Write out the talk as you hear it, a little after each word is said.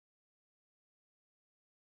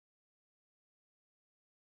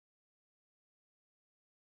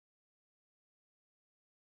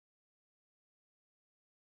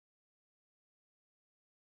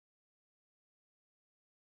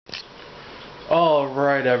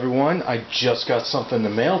Alright everyone, I just got something in the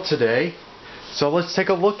mail today, so let's take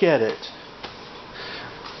a look at it.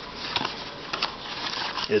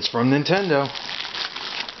 It's from Nintendo.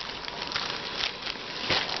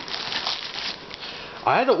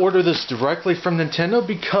 I had to order this directly from Nintendo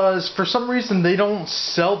because for some reason they don't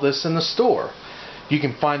sell this in the store. You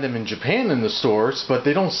can find them in Japan in the stores, but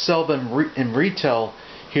they don't sell them in retail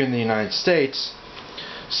here in the United States.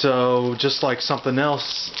 So just like something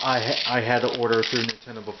else I had to order through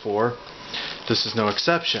Nintendo before, this is no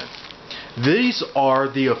exception. These are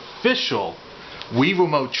the official Wii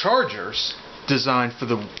Remote chargers designed for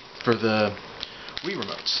the Wii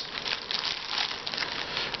Remotes.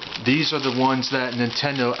 These are the ones that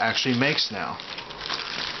Nintendo actually makes now.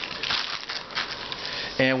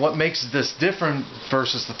 And what makes this different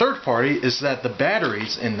versus the third party is that the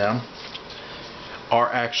batteries in them are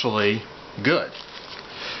actually good.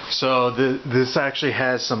 So this actually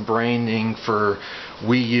has some branding for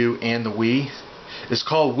Wii U and the Wii. It's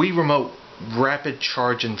called Wii Remote Rapid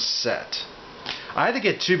Charging Set. I had to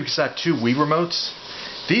get two because I have two Wii Remotes.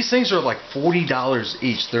 These things are like $40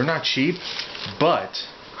 each. They're not cheap, but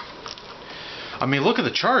I mean, look at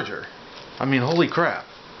the charger. I mean, holy crap.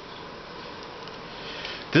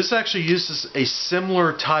 This actually uses a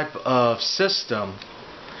similar type of system,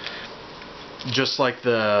 just like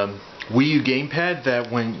the Wii U gamepad,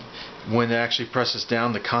 that when it actually presses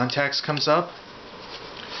down, the contacts comes up.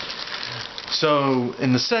 So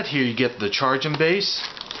in the set here, you get the charging base.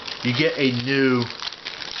 You get a new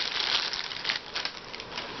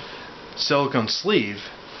silicone sleeve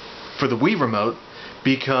for the Wii Remote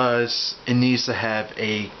because it needs to have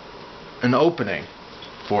an opening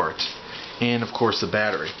for it, and of course the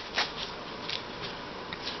battery.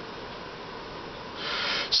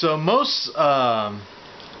 So most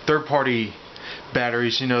third-party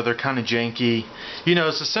batteries, they're kind of janky.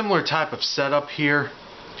 It's a similar type of setup here,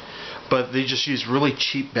 but they just use really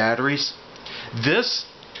cheap batteries. This,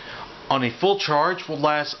 on a full charge, will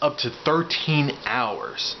last up to 13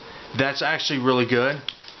 hours. That's actually really good,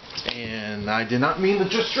 and I did not mean to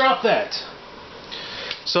just drop that.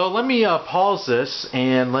 So let me pause this,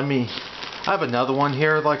 and I have another one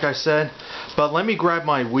here, like I said, but let me grab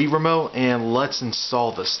my Wii Remote and let's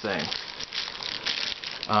install this thing.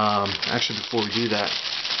 Actually, before we do that,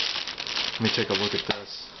 let me take a look at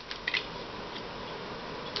this.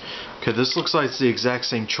 Okay, this looks like it's the exact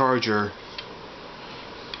same charger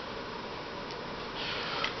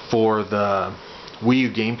for the Wii U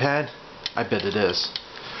gamepad. I bet it is.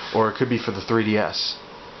 Or it could be for the 3DS.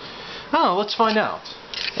 Oh, let's find out.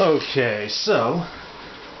 Okay, so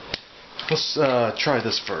let's try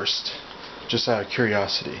this first, just out of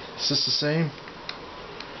curiosity. Is this the same?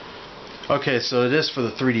 Okay, so it is for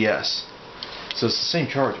the 3DS. So it's the same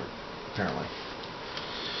charger, apparently.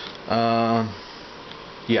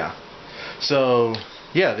 Yeah. So,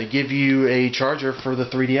 yeah, they give you a charger for the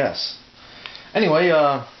 3DS. Anyway,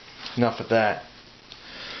 enough of that.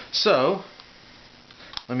 So,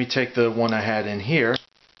 let me take the one I had in here,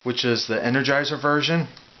 which is the Energizer version.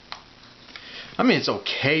 I mean, it's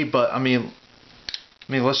okay, but I mean,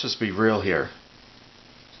 let's just be real here.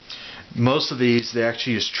 Most of these, they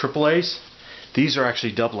actually use AAAs. These are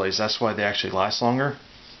actually AA's. That's why they actually last longer.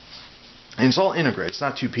 And it's all integrated. It's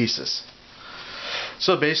not two pieces.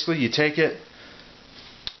 So basically, you take it,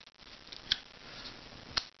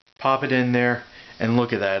 pop it in there, and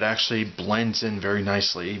look at that. It actually blends in very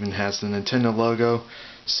nicely. It even has the Nintendo logo,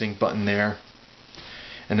 sync button there,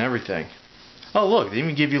 and everything. Oh look, they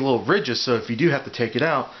even give you little ridges, so if you do have to take it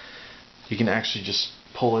out, you can actually just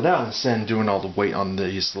pull it out instead of doing all the weight on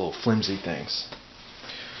these little flimsy things.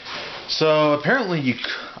 So apparently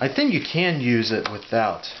I think you can use it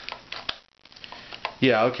without.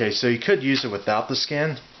 Yeah, okay, so you could use it without the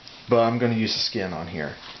skin, but I'm going to use the skin on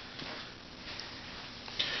here.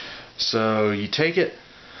 So you take it,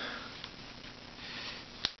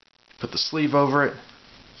 put the sleeve over it.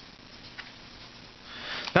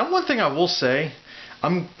 Now, one thing I will say,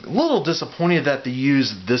 I'm a little disappointed that they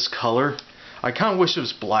used this color. I kind of wish it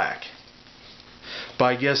was black. But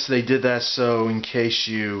I guess they did that so in case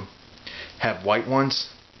you have white ones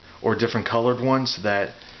or different colored ones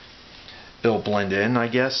that it'll blend in, I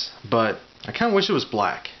guess. But I kind of wish it was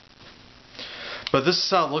black. But this is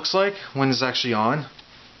how it looks like when it's actually on.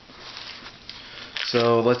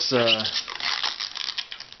 So let's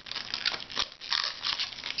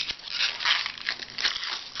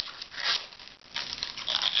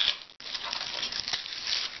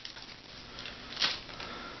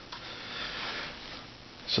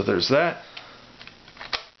so there's that.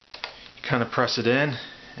 You kind of press it in,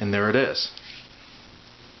 and there it is.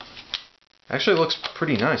 Actually, it looks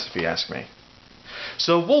pretty nice if you ask me.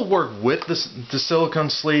 So we'll work with the silicone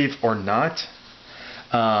sleeve or not.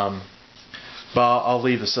 But I'll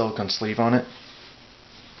leave the silicone sleeve on it.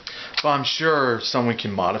 But I'm sure someone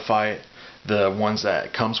can modify it, the ones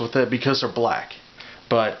that comes with it, because they're black.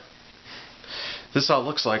 But this is how it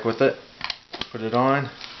looks like with it. Put it on,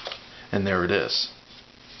 and there it is.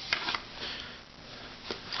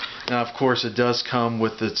 Now, of course, it does come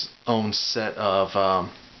with its own set of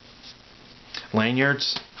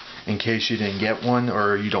lanyards in case you didn't get one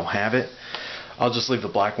or you don't have it. I'll just leave the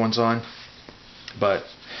black ones on. But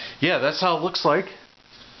yeah, that's how it looks like.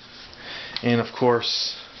 And of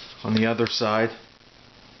course, on the other side,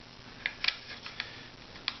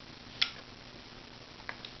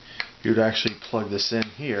 you would actually plug this in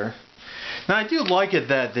here. Now, I do like it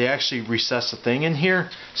that they actually recess the thing in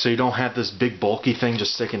here, so you don't have this big bulky thing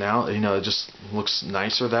just sticking out. You know, it just looks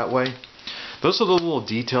nicer that way. Those are the little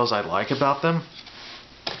details I like about them.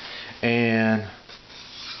 And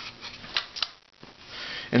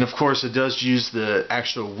of course, it does use the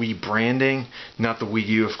actual Wii branding, not the Wii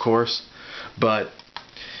U, of course. But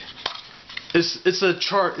it's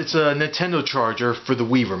a Nintendo charger for the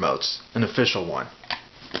Wii remotes, an official one.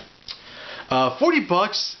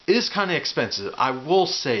 $40 is kind of expensive. I will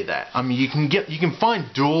say that. I mean, you can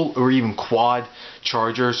find dual or even quad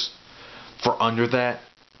chargers for under that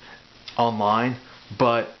online,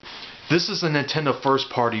 but this is a Nintendo first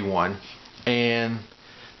party one, and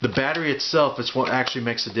the battery itself is what actually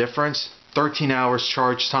makes the difference. 13 hours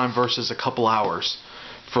charge time versus a couple hours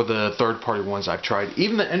for the third party ones I've tried.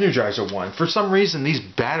 Even the Energizer one, for some reason these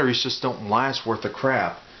batteries just don't last worth a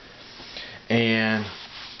crap. And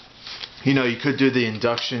you know, you could do the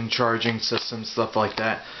induction charging system, stuff like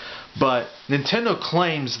that. But Nintendo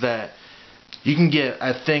claims that you can get,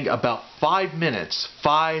 I think, about 5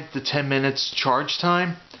 to 10 minutes charge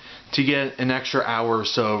time to get an extra hour or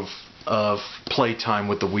so of play time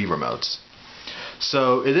with the Wii remotes.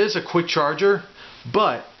 So it is a quick charger,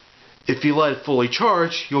 but if you let it fully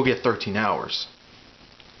charge, you'll get 13 hours.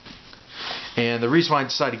 And the reason why I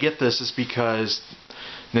decided to get this is because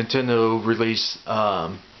Nintendo released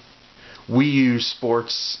Wii U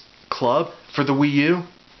Sports Club for the Wii U,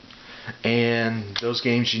 and those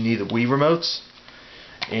games you need the Wii remotes,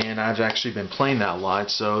 and I've actually been playing that a lot,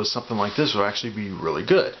 so something like this would actually be really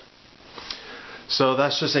good. So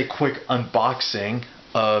that's just a quick unboxing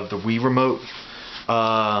of the Wii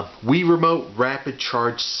Remote Rapid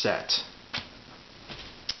Charge Set.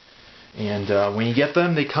 And when you get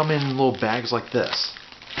them, they come in little bags like this.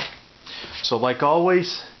 So like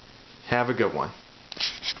always, have a good one.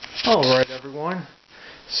 Alright everyone,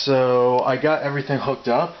 so I got everything hooked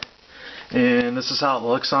up, and this is how it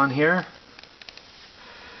looks on here.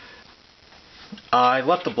 I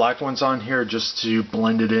left the black ones on here just to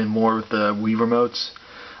blend it in more with the Wii remotes.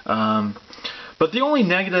 But the only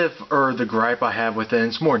negative, or the gripe I have with it,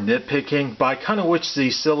 it's more nitpicking, but I kind of wish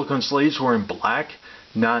the silicone sleeves were in black,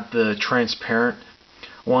 not the transparent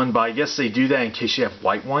one, but I guess they do that in case you have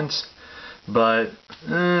white ones. But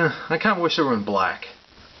I kind of wish they were in black.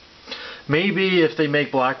 Maybe if they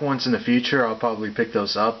make black ones in the future, I'll probably pick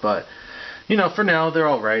those up. But, you know, for now, they're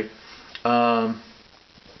alright. But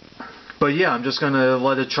yeah, I'm just going to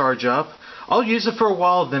let it charge up. I'll use it for a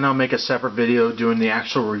while, then I'll make a separate video doing the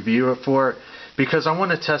actual review for it. Because I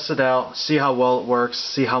want to test it out, see how well it works,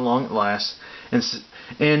 see how long it lasts. And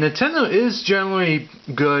Nintendo is generally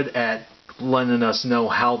good at letting us know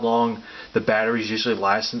how long the batteries usually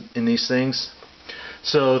last in these things.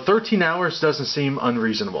 So 13 hours doesn't seem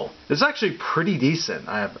unreasonable. It's actually pretty decent,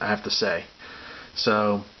 I have to say.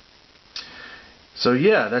 So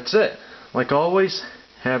yeah, that's it. Like always,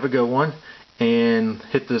 have a good one. And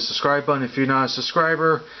hit the subscribe button if you're not a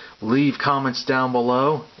subscriber. Leave comments down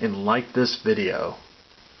below and like this video.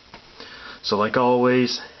 So like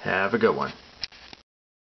always, have a good one.